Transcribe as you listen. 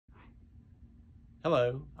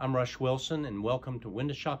Hello, I'm Rush Wilson and welcome to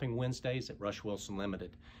Window Shopping Wednesdays at Rush Wilson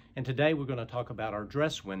Limited. And today we're going to talk about our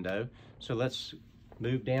dress window. So let's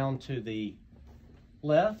move down to the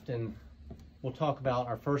left and we'll talk about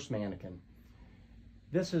our first mannequin.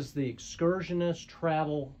 This is the Excursionist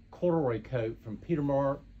Travel Corduroy Coat from Peter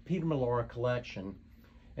Millar collection.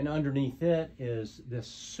 And underneath it is this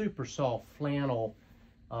super soft flannel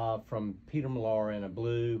from Peter Millar in a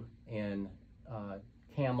blue and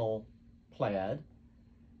camel plaid.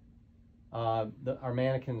 Our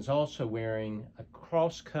mannequin is also wearing a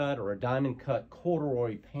cross-cut or a diamond-cut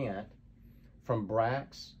corduroy pant from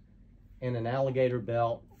Brax and an alligator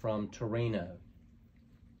belt from Torino.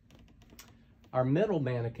 Our middle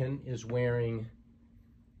mannequin is wearing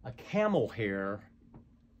a camel hair,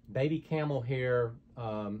 baby camel hair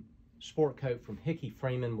sport coat from Hickey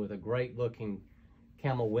Freeman with a great-looking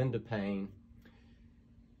camel window pane.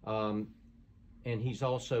 And he's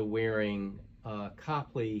also wearing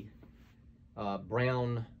Coppley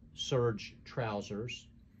brown serge trousers,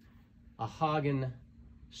 a Hagen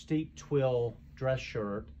steep twill dress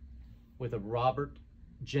shirt with a Robert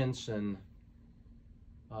Jensen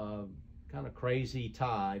kind of crazy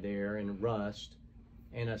tie there in rust,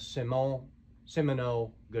 and a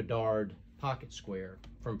Simonnot-Godard pocket square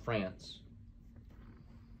from France.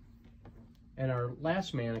 And our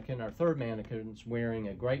last mannequin, our third mannequin, is wearing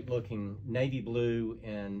a great looking navy blue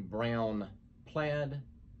and brown plaid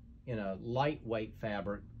in a lightweight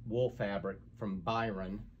fabric, wool fabric from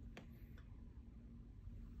Byron,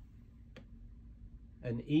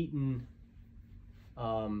 an Eton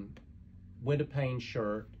window pane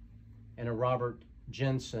shirt, and a Robert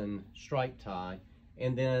Jensen stripe tie.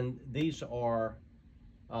 And then these are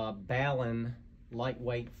Ballin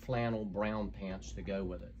lightweight flannel brown pants to go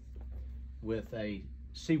with it, with a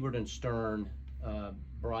Seaward and Stearn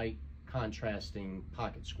bright contrasting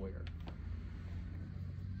pocket square.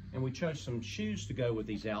 And we chose some shoes to go with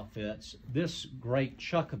these outfits. This great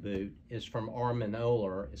chukka boot is from Armin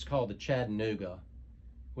Oehler. It's called the Chattanooga,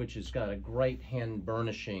 which has got a great hand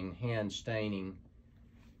burnishing, hand staining.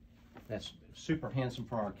 That's super handsome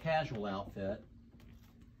for our casual outfit.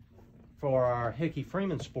 For our Hickey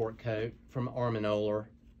Freeman sport coat from Armin Oehler,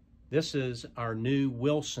 this is our new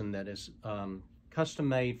Wilson that is custom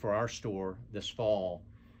made for our store this fall,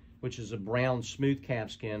 which is a brown smooth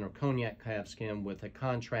calfskin or cognac calfskin with a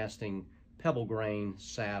contrasting pebble grain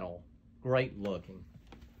saddle. Great looking.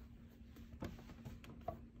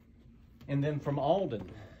 And then from Alden,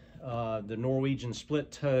 the Norwegian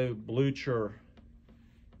split toe Blucher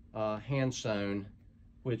hand sewn,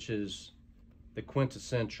 which is the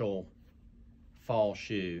quintessential fall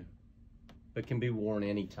shoe, but can be worn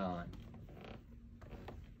anytime.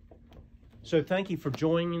 So thank you for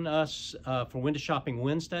joining us for Window Shopping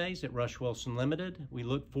Wednesdays at Rush Wilson Limited. We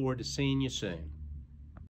look forward to seeing you soon.